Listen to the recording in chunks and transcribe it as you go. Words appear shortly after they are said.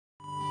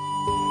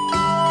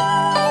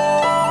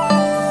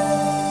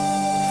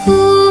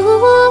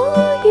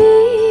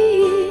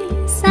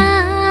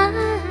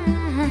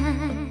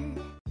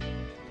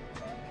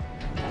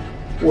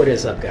What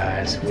is up,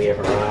 guys? We have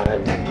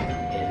arrived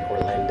in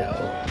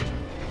Orlando.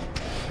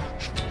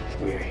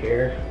 We are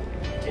here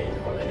in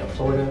Orlando,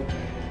 Florida.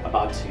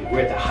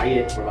 We're at the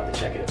Hyatt. We're about to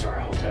check into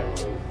our hotel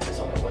room. It's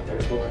on the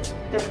third floor?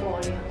 Third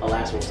floor, yeah. The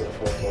last one's on the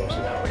fourth floor,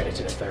 so now we're headed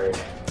to the third.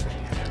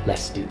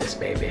 Let's do this,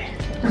 baby.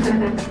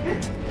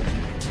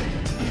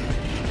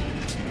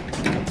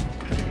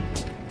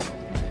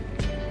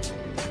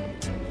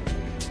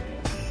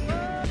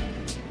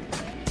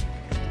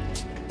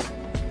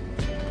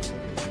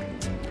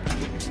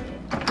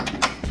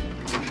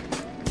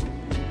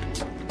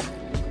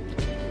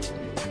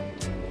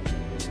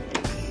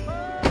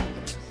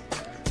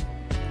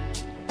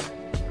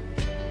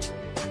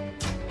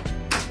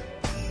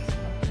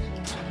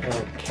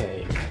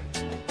 Okay,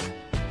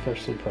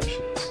 first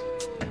impressions.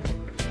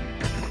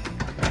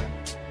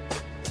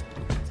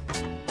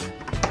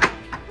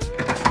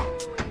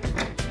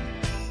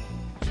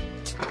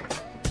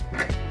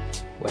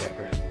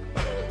 Whatever.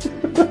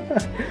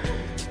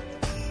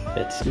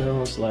 It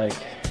smells like,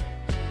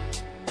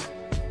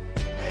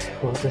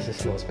 well, it doesn't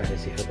smell as bad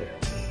as the other.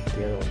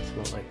 The other one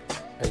smells like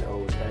an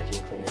old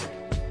vacuum cleaner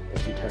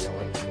that you turn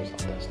on and it was all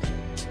dusty.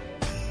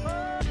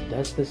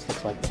 This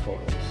looks like the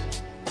photos.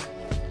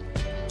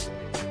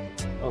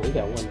 Oh, we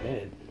got one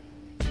bed.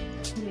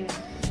 Yeah.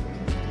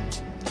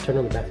 Turn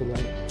on the bathroom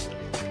light.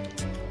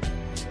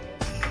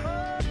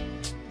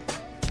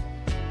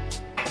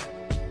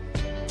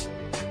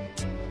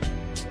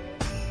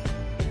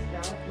 It's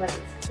dark, but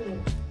it's clean.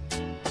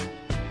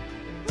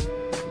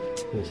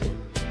 Let me see.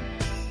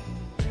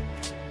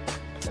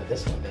 Now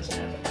this one doesn't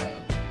have a tub.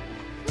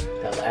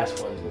 That last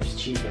one was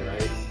cheaper,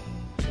 right?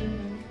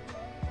 Mm-hmm.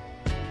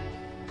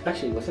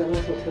 Actually, was that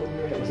last hotel we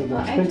were at? Was it more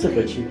expensive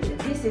or cheaper?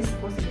 This is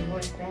supposed to be more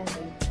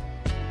expensive.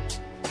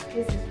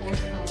 This is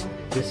 4-star.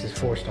 This is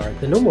 4-star.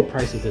 The normal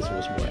price of this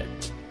was what?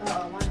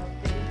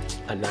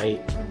 103. A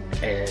night,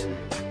 and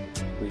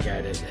we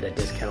got it at a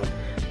discount.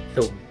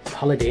 The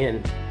Holiday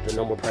Inn, the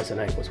normal price a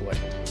night was what?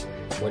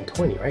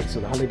 120, right?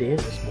 So the Holiday Inn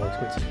was more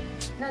expensive.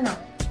 No.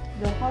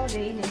 The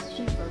Holiday Inn is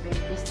cheaper, babe.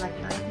 It's like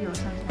 90 or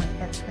something like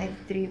that.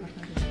 93 or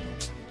something.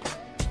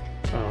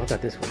 Oh, I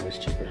thought this one was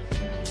cheaper.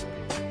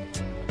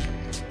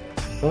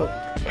 Well,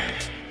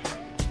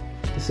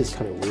 this is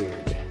kind of weird.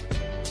 Yeah,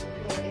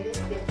 it is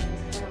different.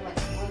 It's kind of like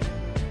one.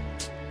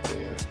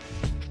 Yeah.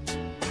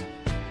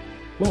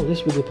 Well, at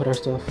least we can put our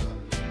stuff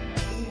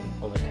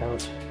on the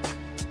couch.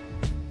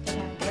 They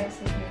have gas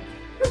in here.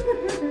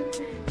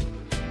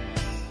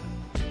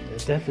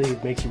 It definitely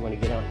makes you want to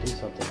get out and do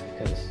something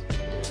because,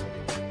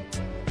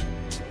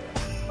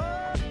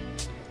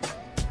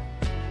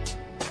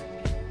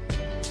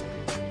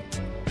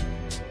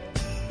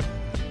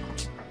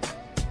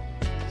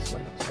 this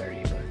one looks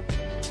dirty, but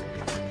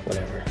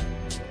whatever.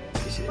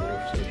 You see the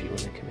roof, so if you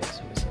want to commit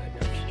suicide,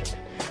 no, I'm just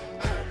joking.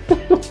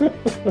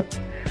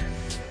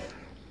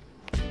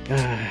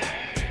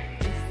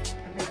 It's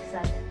a big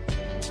size.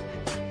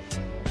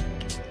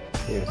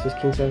 Yeah, is this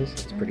king size?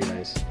 It's pretty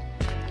nice.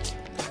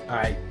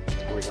 Alright,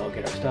 we're gonna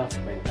get our stuff,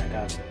 bring it back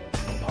up,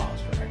 and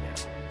pause for right now.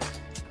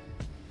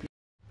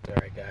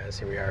 Alright guys,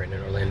 here we are in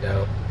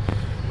Orlando.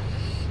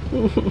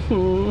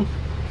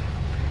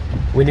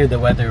 We knew the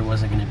weather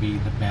wasn't gonna be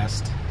the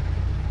best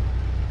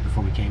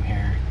before we came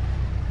here.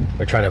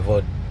 We're trying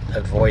to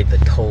avoid the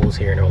tolls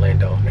here in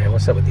Orlando. Man,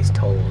 what's up with these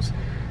tolls?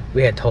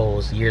 We had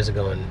tolls years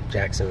ago in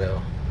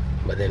Jacksonville,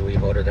 but then we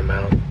voted them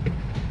out.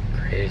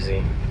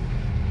 Crazy.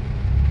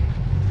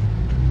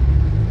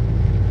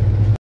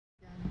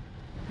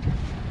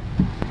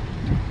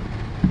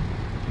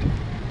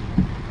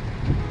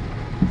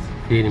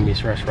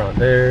 Vietnamese restaurant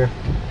there,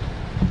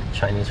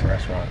 Chinese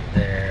restaurant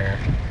there.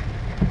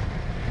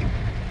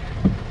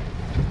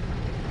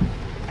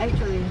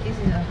 Actually, this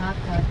is a hot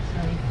pot, so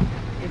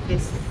if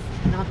it's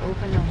not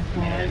open or for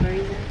whatever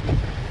reason.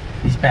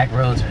 These back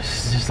roads are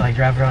just like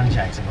driving around in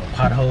Jacksonville.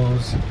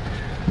 Potholes,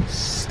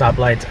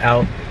 stoplights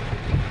out,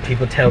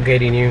 people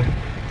tailgating you.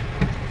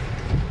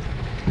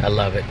 I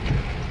love it.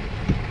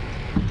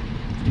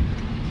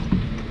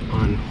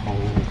 On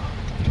hold.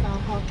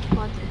 Hot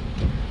pot.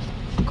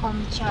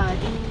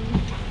 Comchadi.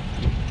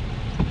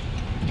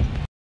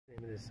 Name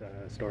of this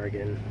store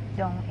again?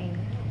 Dong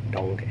A.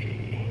 Dong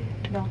A.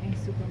 Dong A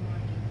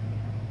supermarket.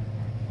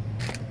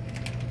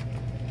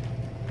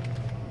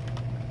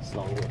 It's a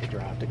long way to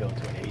drive to go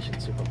to an Asian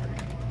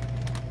supermarket.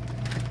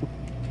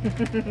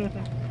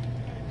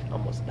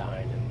 Almost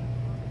dying in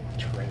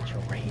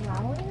torrential rain.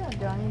 No, we're not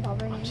done,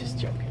 Bobby. I'm just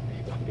joking,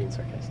 babe. I'm being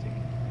sarcastic.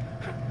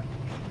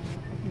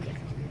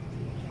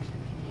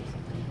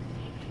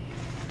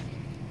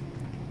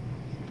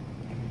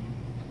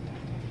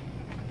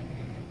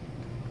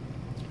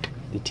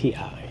 The tea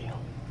aisle.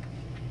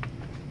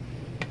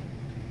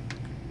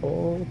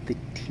 All the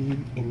tea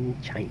in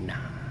China.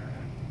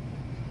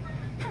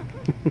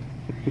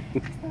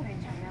 It's not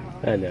in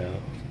China. I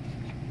know.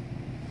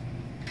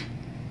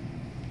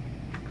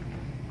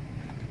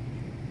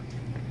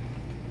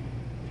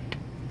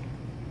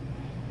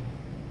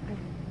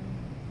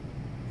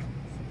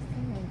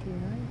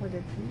 $16.99 for the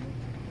tea.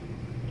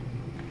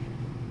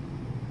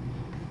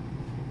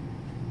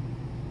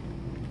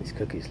 These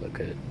cookies look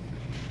good.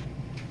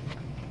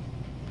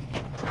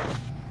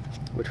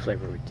 Which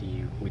flavor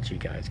would you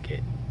guys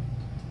get?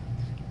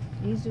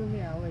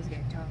 Usually I always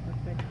get chocolate,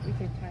 but we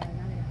can try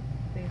another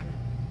flavor.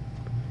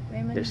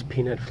 Lemon. There's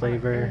peanut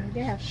flavor, they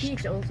have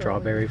peach also.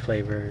 strawberry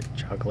flavor,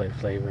 chocolate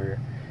flavor,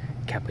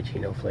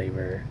 cappuccino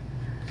flavor,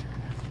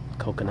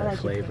 coconut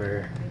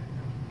flavor,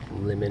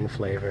 lemon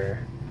flavor,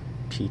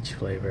 peach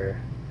flavor.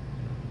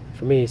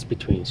 For me, it's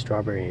between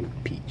strawberry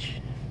and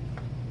peach,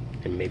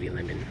 and maybe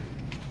lemon.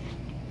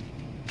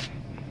 Okay,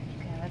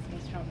 let's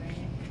get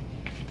strawberry.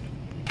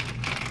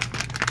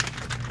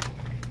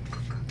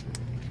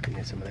 Can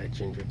get some of that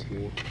ginger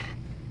tea.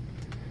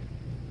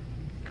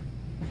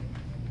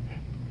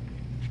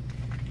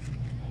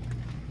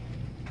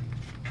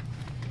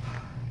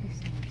 This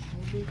is so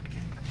big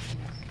and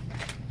cookies.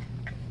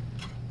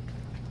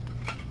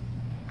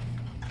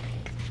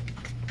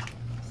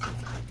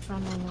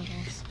 Ramen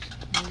noodles.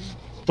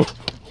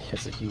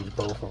 It's a huge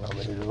bowl for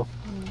ramen noodle.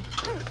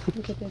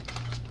 Look at it.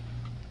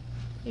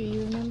 Do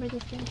you remember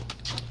this thing?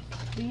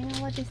 Do you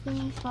know what this thing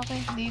is, Papa?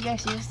 Do you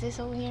guys use this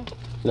over here?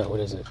 No, what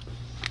is it?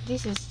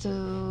 This is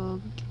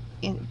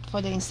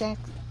for the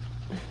insects.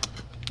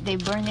 They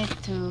burn it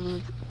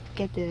to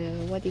get the,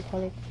 what do you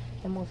call it?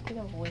 The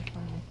mosquito away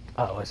from it.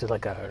 Oh, is it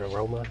like an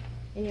aroma?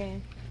 Yeah.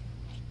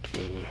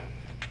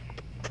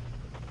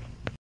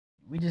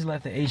 We just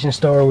left the Asian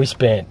store. We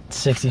spent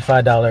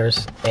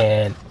 $65,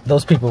 and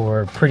those people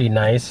were pretty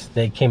nice.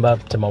 They came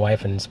up to my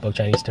wife and spoke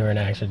Chinese to her and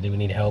asked her, do we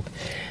need help?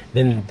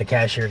 Then the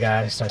cashier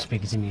guy started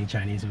speaking to me in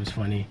Chinese. It was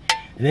funny.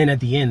 And then at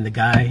the end, the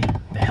guy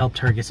that helped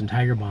her get some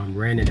Tiger Balm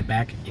ran in the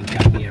back and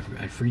got me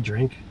a free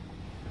drink.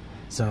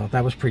 So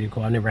that was pretty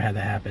cool. I never had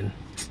that happen.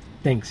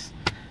 Thanks.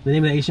 The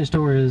name of the Asian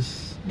store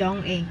is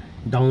Dong-E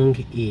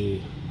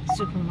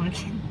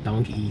Supermarket.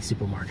 Dong-E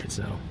Supermarket.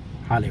 So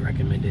highly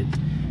recommended.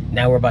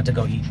 Now we're about to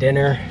go eat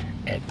dinner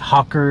at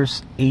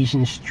Hawker's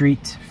Asian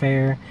Street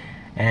Fair.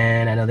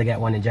 And I know they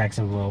got one in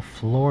Jacksonville,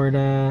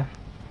 Florida.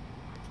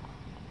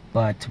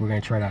 But we're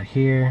going to try it out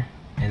here.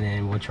 And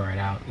then we'll try it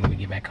out when we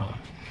get back home.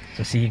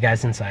 So see you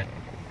guys inside.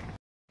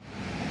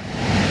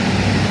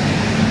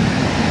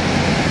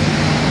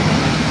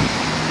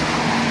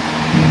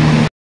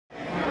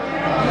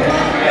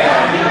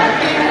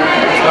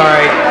 All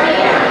right.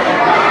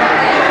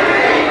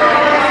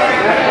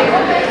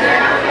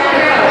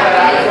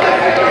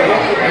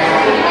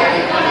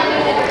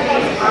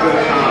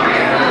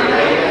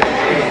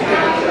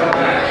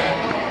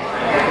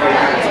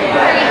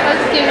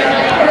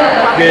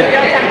 Good.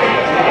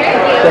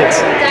 Thanks.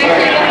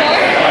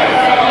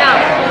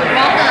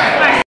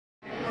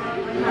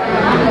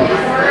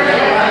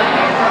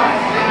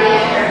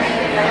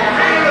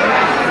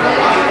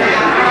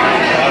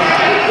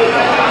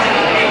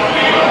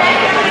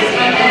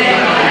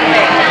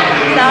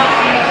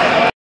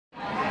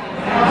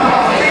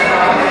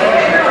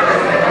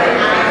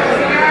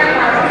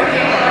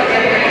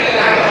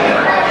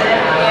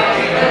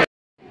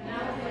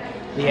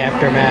 The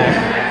aftermath.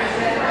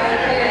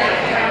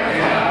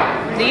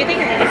 Do you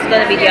think it's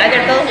gonna be the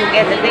other girl who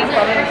get the thing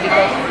from him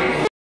because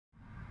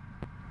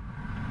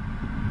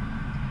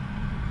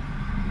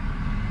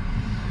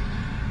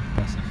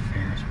That's a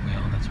Ferris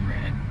wheel that's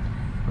red.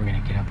 We're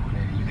gonna get up on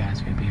it and you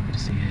guys are gonna be able to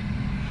see it.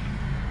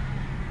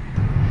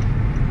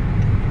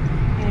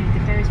 yeah, the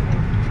Ferris wheel?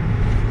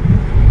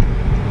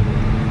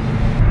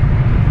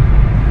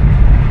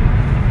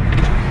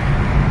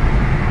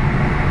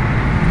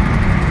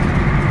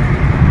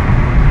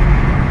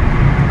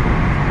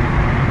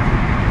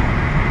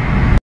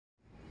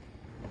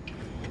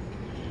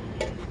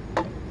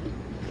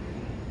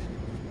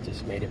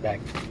 Just made it back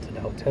to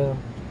the hotel.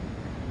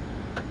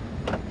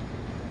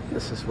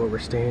 This is where we're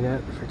staying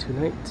at for 2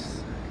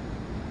 nights.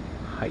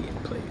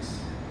 Hyatt Place.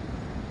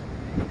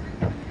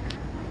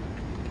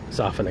 It's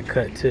off in the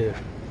cut too.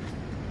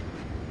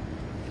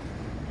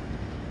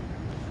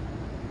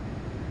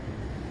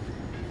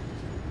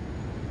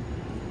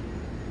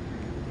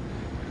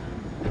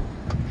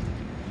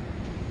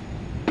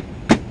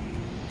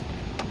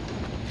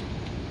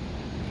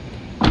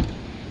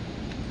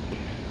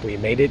 We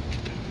made it.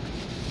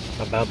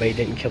 Balbe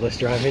didn't kill us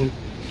driving.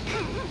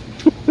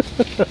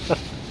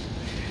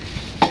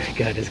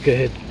 God is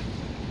good.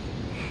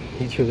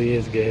 He truly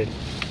is good.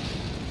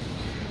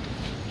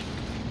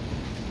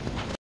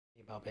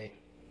 Hey Balbe.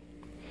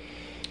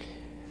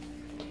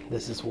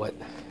 This is what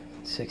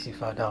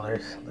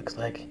 $65 looks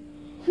like.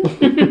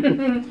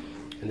 And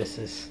this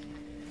is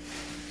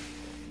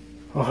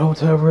our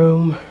hotel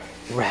room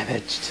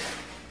ravaged.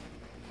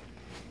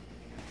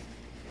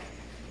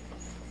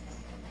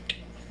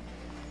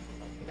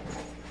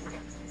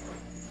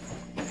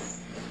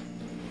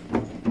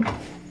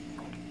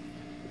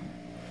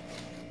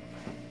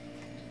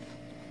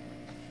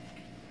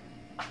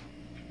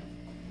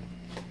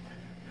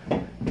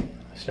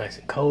 It's nice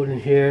and cold in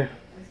here.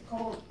 It's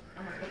cold.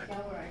 I'm gonna take a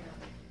shower right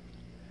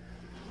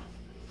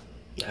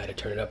now. I had to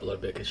turn it up a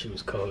little bit because she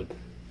was cold.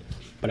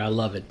 But I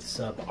love it,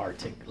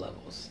 sub-Arctic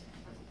levels.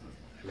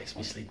 It makes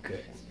me sleep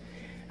good.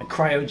 A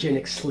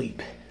cryogenic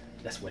sleep.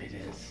 That's what it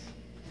is.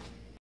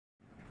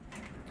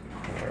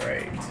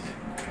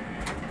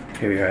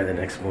 Here we are the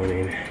next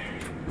morning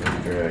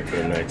after a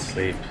good night's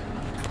sleep.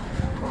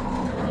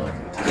 We're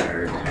looking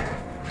tired.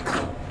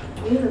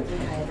 You look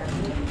tired,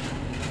 don't you?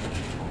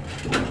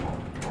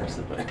 Where's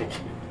the bike?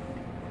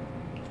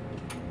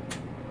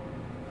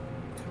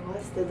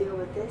 What's the deal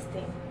with this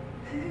thing?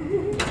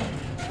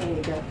 There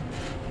you go.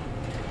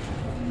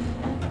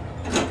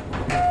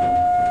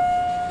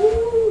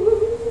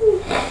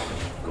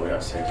 Going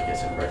upstairs to get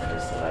some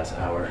breakfast the last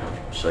hour.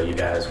 Show you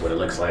guys what it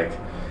looks like.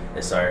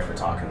 And sorry for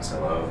talking so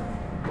low,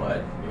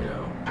 but you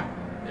know,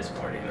 it's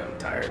morning and I'm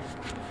tired.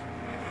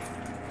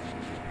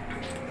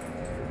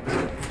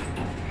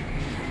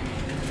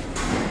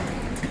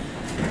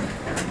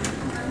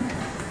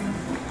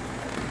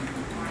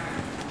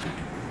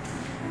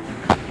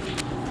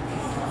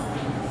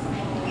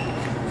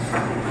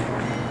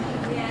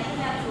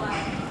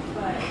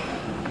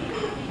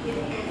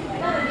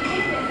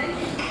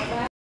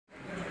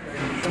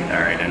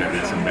 Alright, I know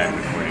that's a bad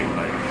recording,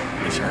 but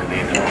it's early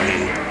in the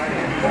morning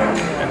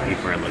and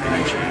people are looking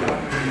at you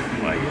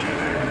while you're trying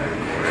to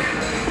record.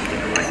 You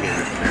know, like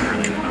they're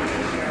early in the morning.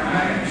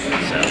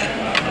 So,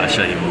 I'll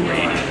show you what we're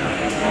eating now.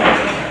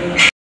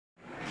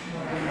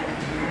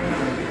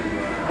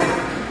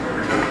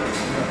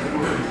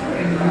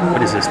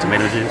 What is this,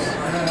 tomato juice?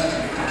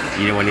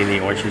 You didn't want any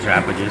orange juice or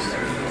apple juice?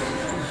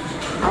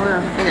 I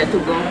will get it to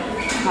go.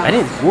 I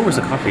didn't. Where was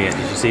the coffee at?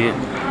 Did you see it?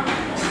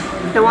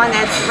 The one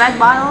that's red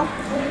bottle,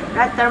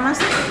 red thermos.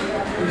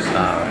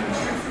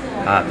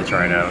 I'll have to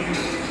try it out.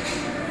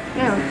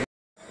 Yeah.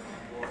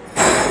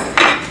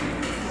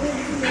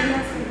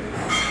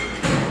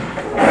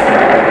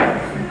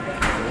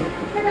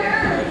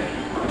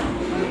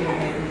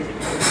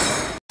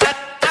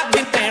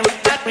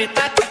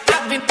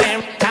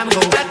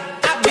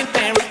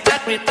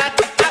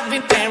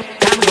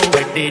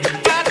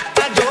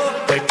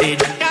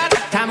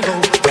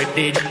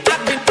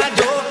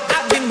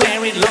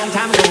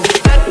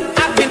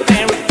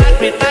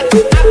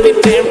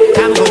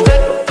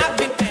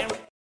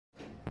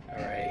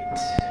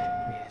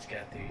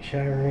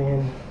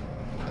 Showering,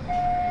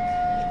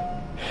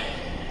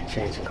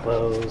 changing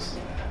clothes.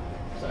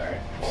 Sorry,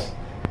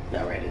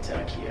 not ready to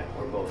Ikea.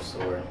 We're both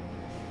sore.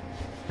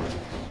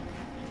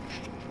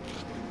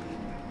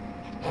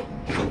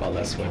 While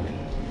that's swimming.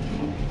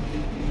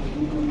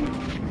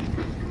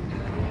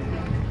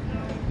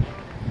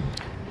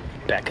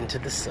 Back into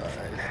the sun.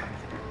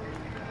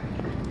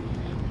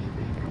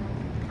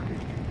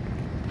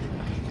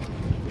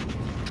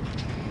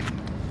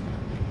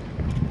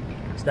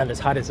 It's not as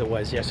hot as it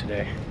was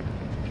yesterday.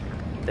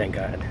 Thank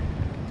God.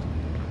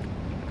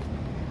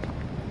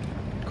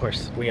 Of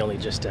course, we only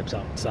just stepped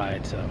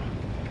outside, so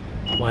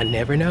one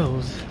never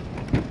knows.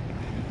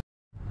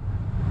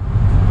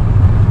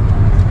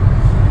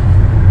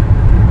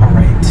 All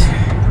right,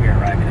 we are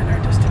arriving at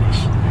our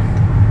destination.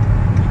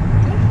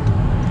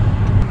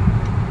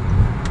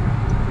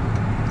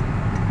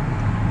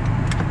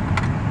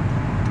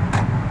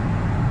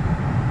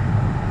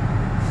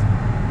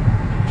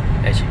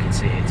 As you can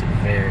see, it's a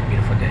very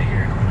beautiful day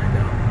here in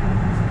Orlando.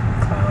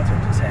 Clouds are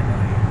just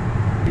heavily.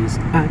 These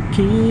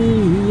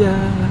Ikea.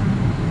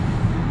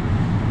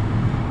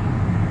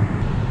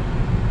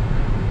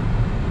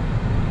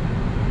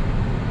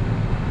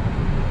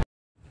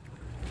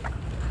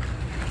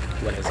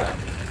 What is up?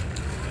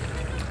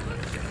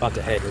 About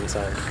to head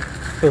inside.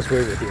 Feels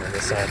weird with you on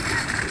this side.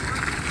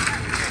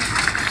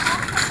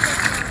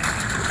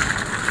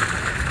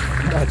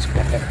 Much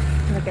better.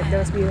 Look at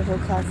those beautiful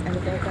clouds and the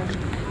background.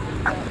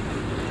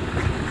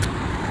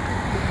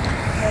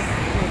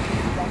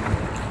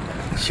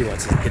 She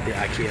wants to get the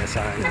Ikea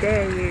sign.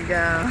 There you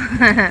go.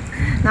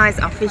 Now it's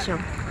official.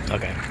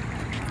 Okay.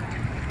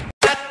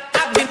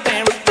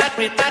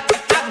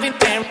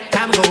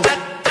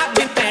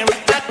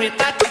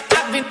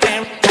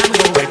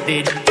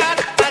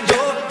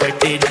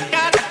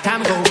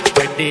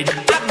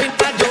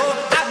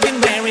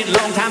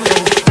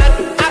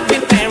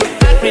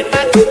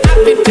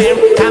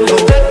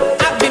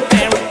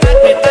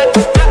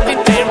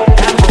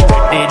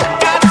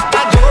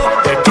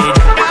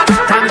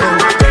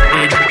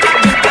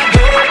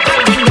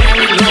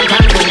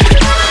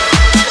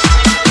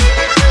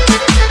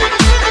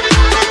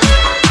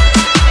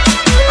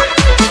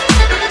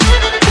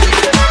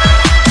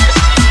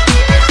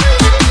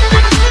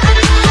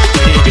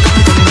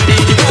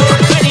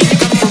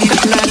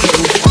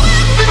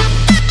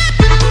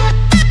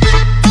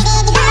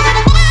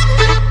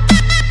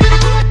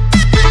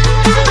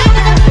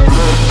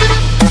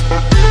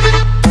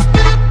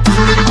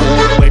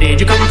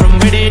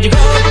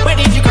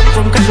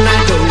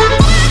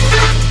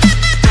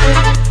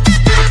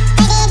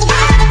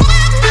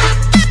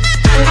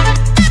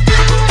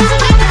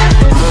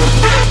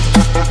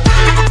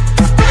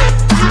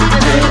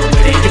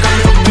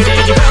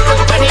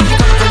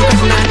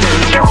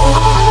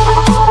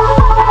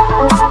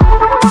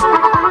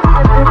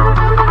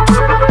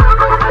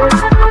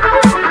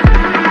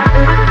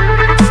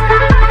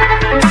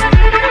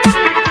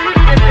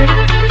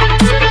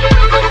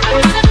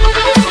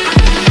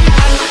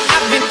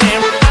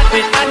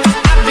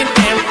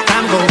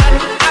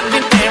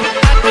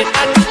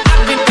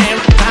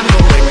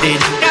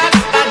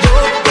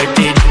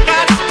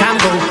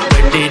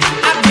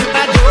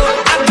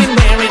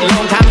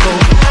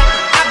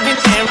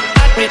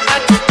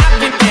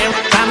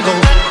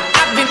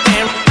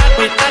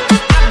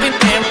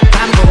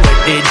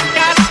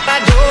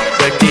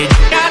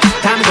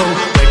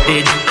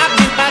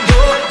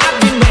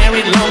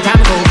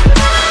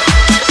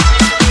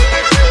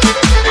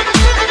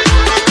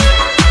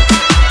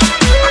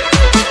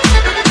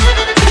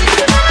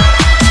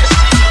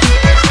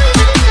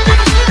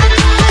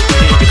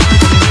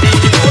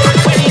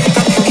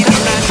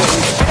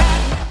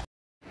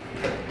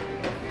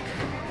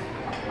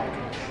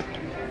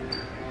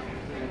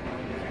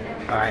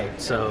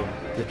 So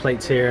the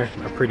plates here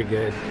are pretty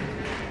good.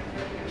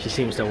 She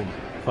seems to,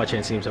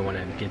 Blasian seems to want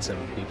to get some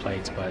new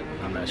plates, but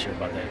I'm not sure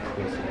about that.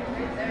 We'll see.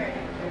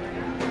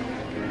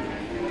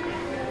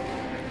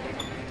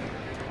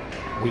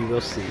 We will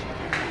see.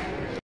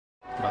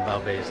 My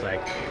Balbe is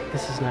like,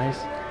 this is nice,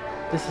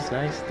 this is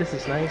nice, this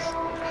is nice.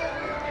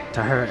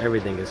 To her,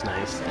 everything is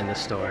nice in the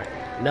store.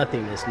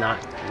 Nothing is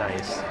not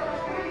nice.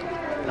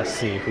 Let's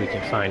see if we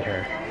can find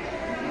her.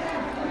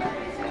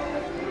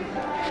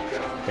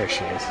 There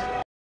she is.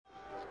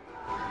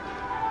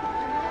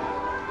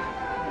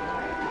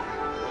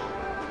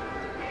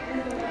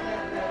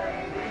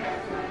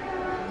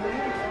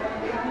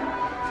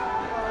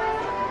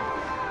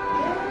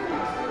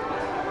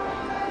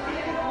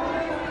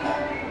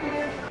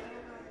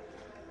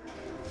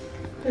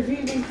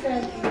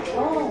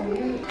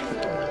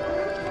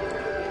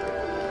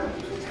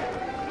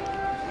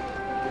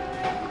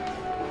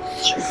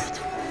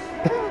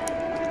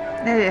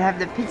 They have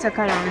the pizza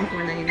cutter only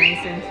for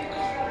 99 cents.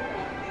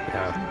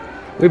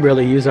 Yeah. We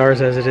barely use ours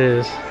as it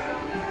is.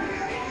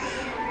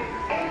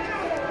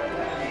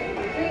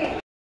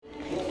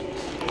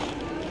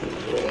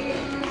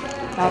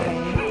 Okay.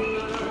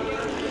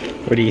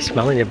 What are you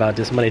smelling about?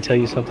 Did somebody tell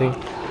you something?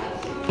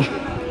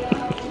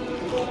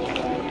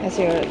 That's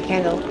your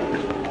candle.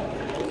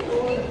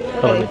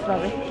 Oh, Okay,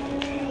 probably.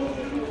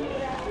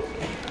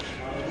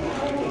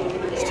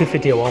 it's $2.50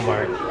 at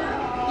Walmart.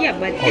 Yeah,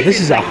 but Oh,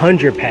 this is a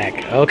 100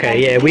 pack. Okay,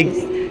 yeah, we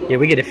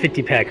get a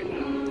 50 pack.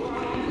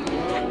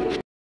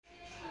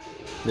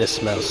 This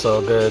smells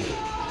so good.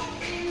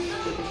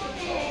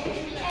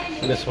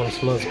 This one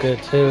smells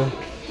good too.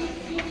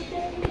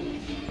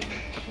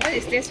 What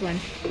is this one?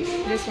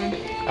 This one?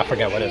 I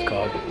forgot what it's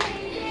called.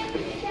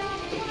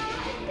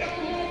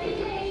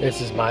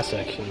 This is my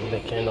section, the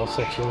candle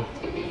section.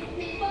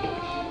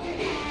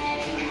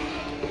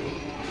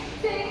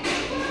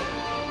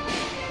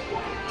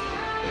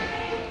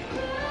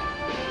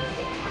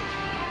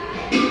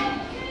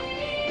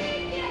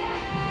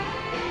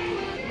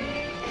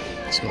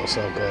 It smells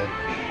so good.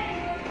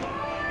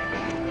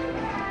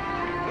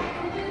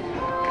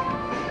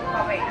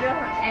 Oh wait, you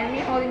and me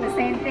holding the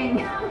same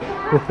thing.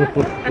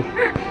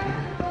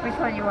 Which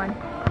one you want?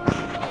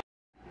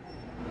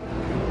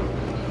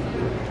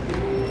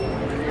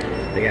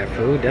 They got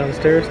food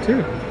downstairs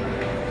too.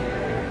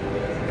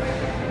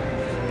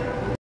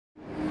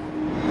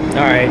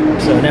 Alright,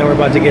 so now we're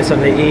about to get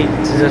something to eat.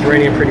 Since it's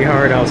raining pretty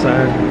hard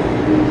outside.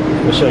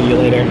 We'll show you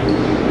later.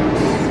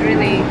 It's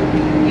really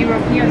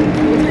European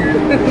food.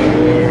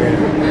 Yeah.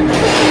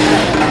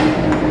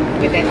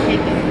 With that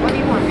chicken. What do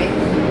you want, babe?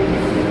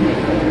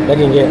 I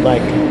can get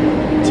like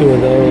 2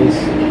 of those.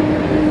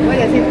 What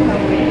does it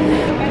come with?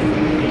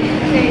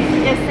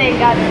 Just say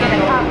got to get a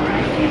cup,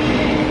 right?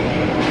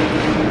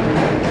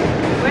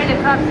 Where the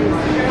cups is?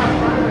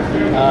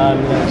 I'm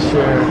not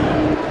sure.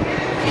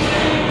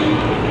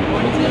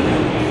 One tea,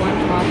 one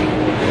coffee.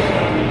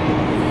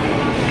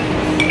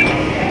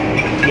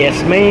 Yes,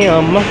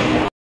 ma'am.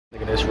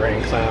 Look at this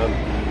rain cloud.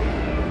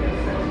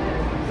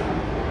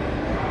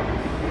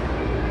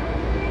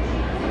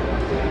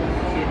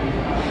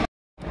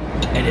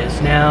 It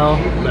is now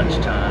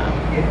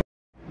lunchtime.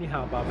 Ni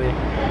hao, Bobby.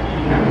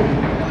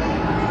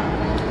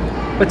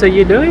 What are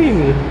you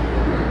doing?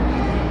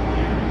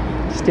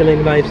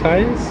 Stealing my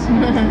size?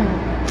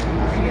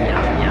 Yeah.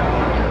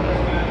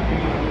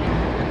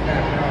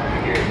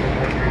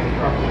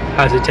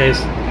 How's it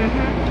taste?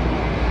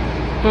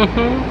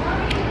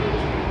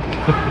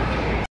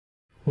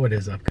 What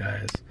is up,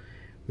 guys?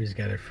 We just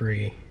got a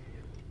free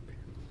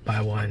buy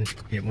one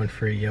get one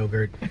free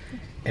yogurt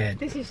at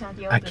This is not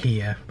yogurt.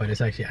 Ikea, but it's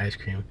actually ice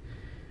cream.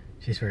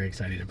 She's very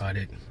excited about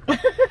it.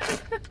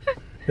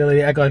 The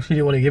lady acted like she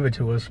didn't want to give it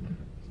to us.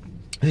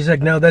 She's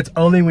like, no, that's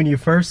only when you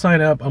first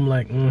sign up. I'm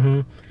like,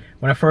 When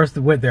I first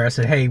went there, I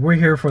said, hey, we're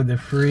here for the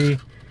free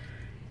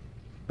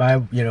buy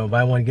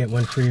one get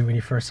one free when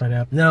you first sign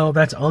up. No,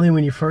 that's only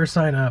when you first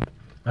sign up.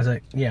 I was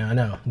like, yeah, I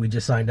know. We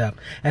just signed up.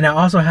 And I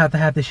also have to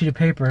have the sheet of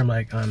paper. I'm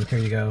like, here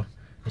you go.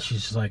 And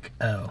she's just like,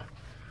 oh.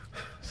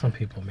 Some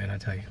people, man, I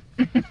tell you.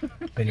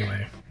 But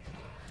anyway.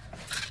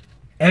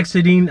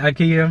 Exiting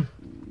Ikea.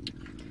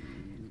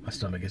 My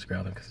stomach is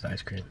growling because it's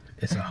ice cream.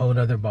 It's a whole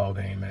other ball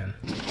game, man.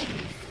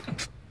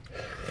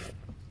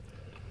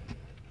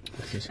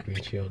 Let's just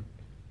screen shield.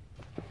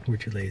 We're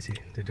too lazy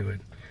to do it.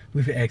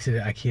 We've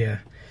exited Ikea.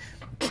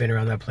 Been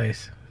around that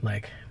place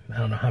like I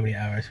don't know how many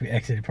hours. We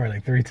exited probably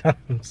like 3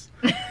 times.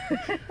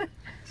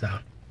 So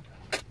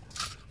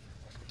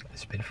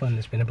it's been fun.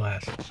 It's been a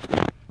blast.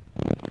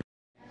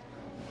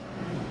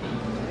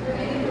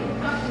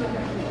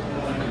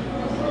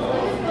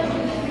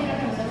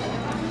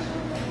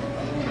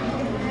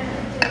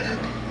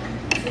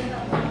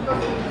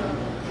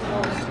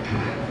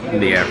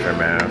 The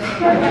aftermath.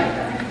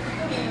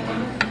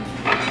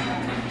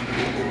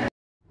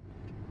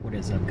 What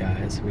is up,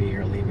 guys? We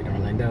are leaving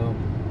Orlando.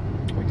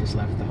 We just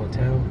left the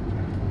hotel.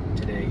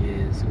 Today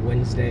is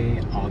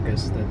Wednesday,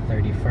 August the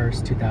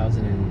 31st,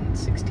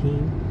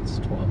 2016. It's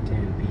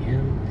 12:10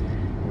 p.m.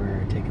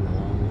 We're taking a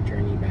long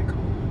journey back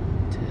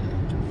home to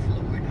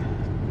Florida.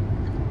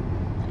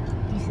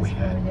 we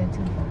had. Florida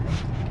too, Florida.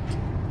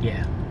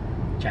 Yeah,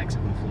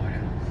 Jacksonville, Florida.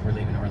 We're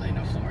leaving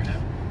Orlando,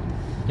 Florida.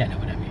 Yeah, I know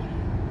what I mean.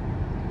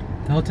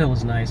 The hotel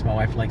was nice. My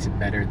wife likes it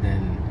better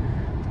than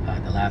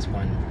the last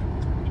one.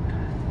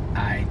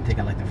 I think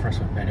I like the first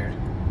one better.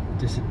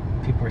 Just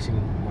people are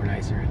seeming more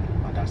nicer in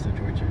Valdosta,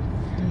 Georgia.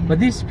 But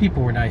these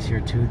people were nice here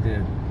too.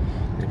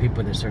 The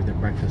people that served their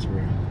breakfast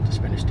were, the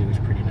Spanish dude was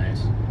pretty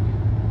nice.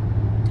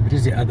 But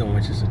just the other one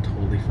was just a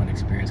totally fun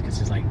experience because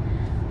it's like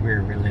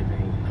we're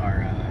reliving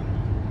our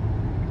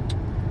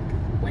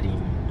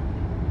wedding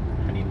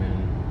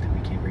honeymoon that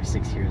we came here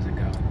 6 years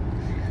ago.